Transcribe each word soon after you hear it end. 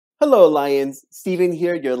Hello, Lions. Steven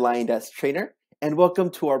here, your LionDesk trainer, and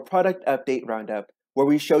welcome to our product update roundup, where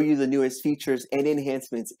we show you the newest features and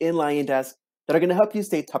enhancements in LionDesk that are going to help you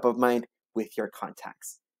stay top of mind with your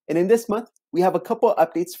contacts. And in this month, we have a couple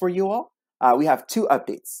updates for you all. We have two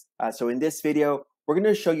updates. So in this video, we're going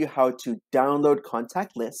to show you how to download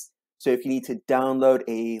contact lists. So if you need to download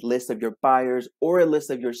a list of your buyers or a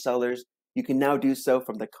list of your sellers, you can now do so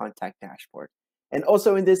from the contact dashboard. And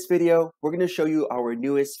also in this video, we're going to show you our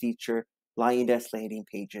newest feature, LionDesk Landing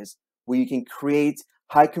Pages, where you can create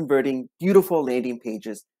high converting, beautiful landing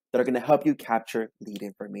pages that are going to help you capture lead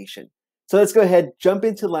information. So let's go ahead, jump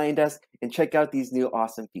into LionDesk and check out these new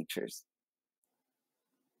awesome features.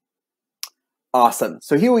 Awesome.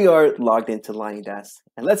 So here we are logged into LionDesk.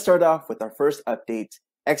 And let's start off with our first update,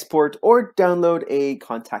 export or download a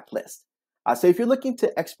contact list. So if you're looking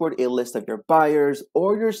to export a list of your buyers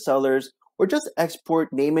or your sellers, or just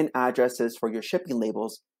export name and addresses for your shipping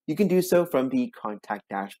labels, you can do so from the contact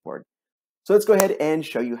dashboard. So let's go ahead and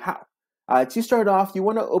show you how. To start off, you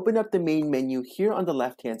want to open up the main menu here on the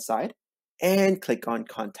left-hand side and click on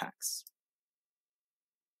Contacts.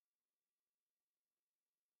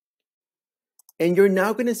 And you're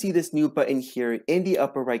now going to see this new button here in the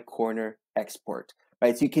upper right corner, Export.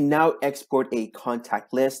 Right? So you can now export a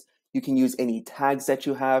contact list. You can use any tags that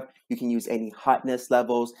you have. You can use any hotness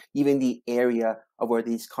levels, even the area of where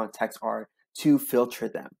these contacts are to filter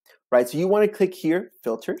them, right? So you want to click here,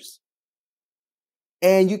 Filters.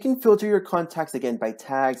 And you can filter your contacts again by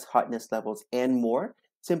tags, hotness levels, and more.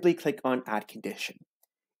 Simply click on Add Condition.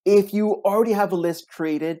 If you already have a list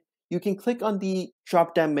created, you can click on the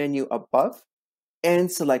drop-down menu above and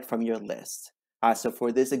select from your list. So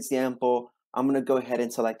for this example, I'm going to go ahead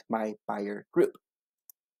and select my buyer group.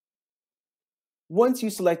 Once you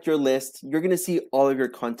select your list, you're going to see all of your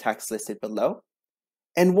contacts listed below.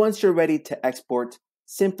 And once you're ready to export,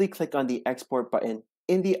 simply click on the Export button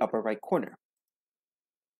in the upper right corner.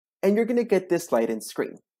 And you're going to get this slide-in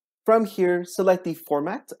screen. From here, select the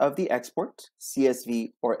format of the export,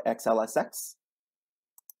 CSV or XLSX,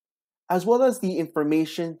 as well as the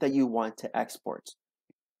information that you want to export.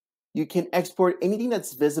 You can export anything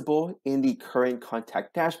that's visible in the current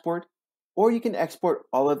contact dashboard, or you can export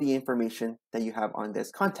all of the information that you have on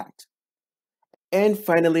this contact. And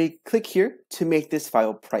finally, click here to make this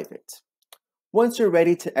file private. Once you're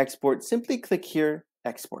ready to export, simply click here,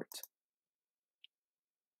 Export.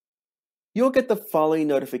 You'll get the following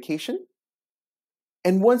notification.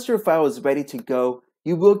 And once your file is ready to go,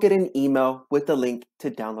 you will get an email with the link to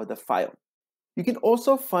download the file. You can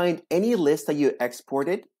also find any list that you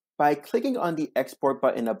exported by clicking on the Export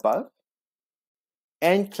button above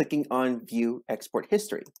and clicking on View Export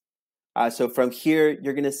History. So from here,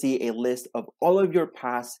 you're going to see a list of all of your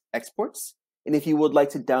past exports. And if you would like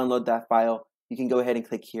to download that file, you can go ahead and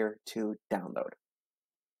click here to download.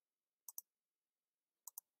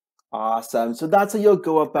 Awesome. So that's how you'll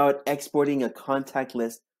go about exporting a contact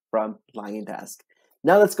list from LionDesk.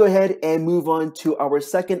 Now let's go ahead and move on to our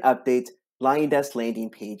second update, LionDesk Landing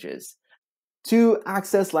Pages. To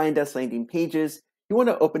access LionDesk Landing Pages, you want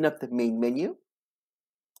to open up the main menu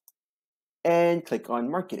and click on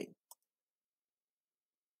Marketing.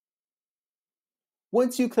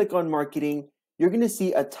 Once you click on Marketing, you're going to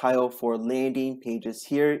see a tile for landing pages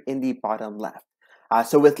here in the bottom left.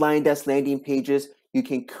 So with LionDesk Landing Pages, you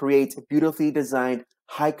can create beautifully designed,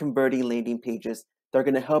 high-converting landing pages that are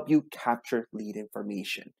going to help you capture lead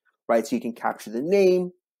information, right? So you can capture the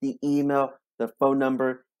name, the email, the phone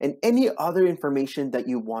number, and any other information that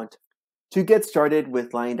you want. To get started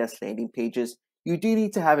with LionDesk Landing Pages, you do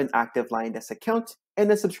need to have an active LionDesk account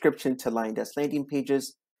and a subscription to LionDesk Landing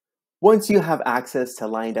Pages. Once you have access to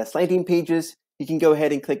LionDesk Landing Pages, you can go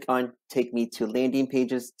ahead and click on Take Me to Landing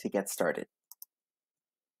Pages to get started.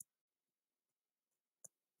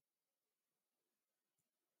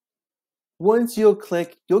 Once you'll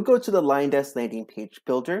click, you'll go to the LionDesk Landing Page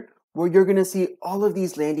Builder, where you're going to see all of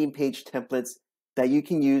these landing page templates that you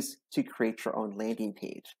can use to create your own landing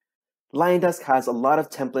page. LionDesk has a lot of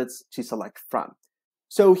templates to select from.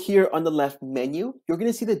 So here on the left menu, you're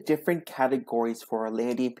going to see the different categories for our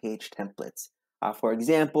landing page templates. For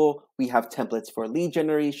example, we have templates for lead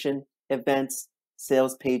generation, events,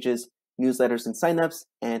 sales pages, newsletters and signups,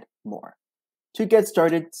 and more. To get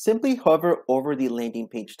started, simply hover over the landing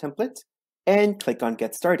page template and click on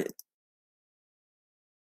Get Started.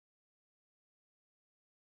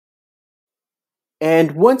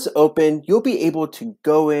 And once open, you'll be able to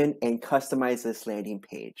go in and customize this landing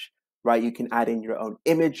page, right? You can add in your own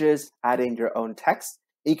images, add in your own text.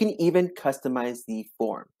 You can even customize the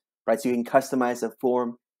form, right? So you can customize a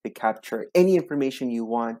form to capture any information you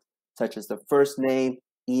want, such as the first name,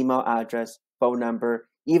 email address, phone number,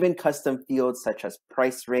 even custom fields such as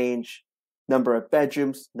price range, number of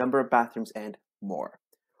bedrooms, number of bathrooms, and more.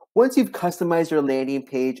 Once you've customized your landing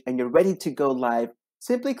page and you're ready to go live,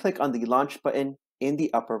 simply click on the Launch button in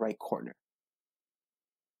the upper right corner.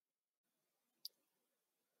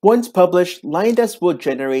 Once published, LionDesk will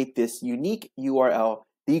generate this unique URL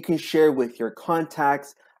that you can share with your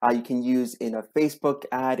contacts. You can use in a Facebook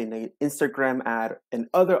ad, in an Instagram ad, and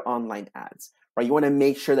other online ads. Right? You want to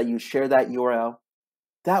make sure that you share that URL.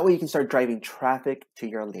 That way you can start driving traffic to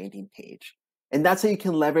your landing page. And that's how you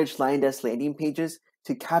can leverage LionDesk landing pages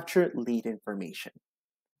to capture lead information.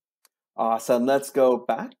 Awesome, let's go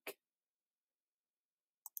back.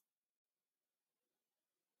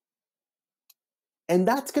 And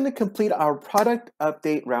that's going to complete our product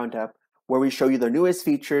update roundup, where we show you the newest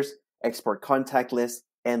features, export contact lists,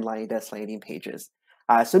 and LionDesk landing pages.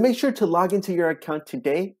 So make sure to log into your account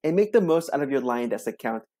today and make the most out of your LionDesk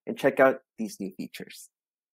account and check out these new features.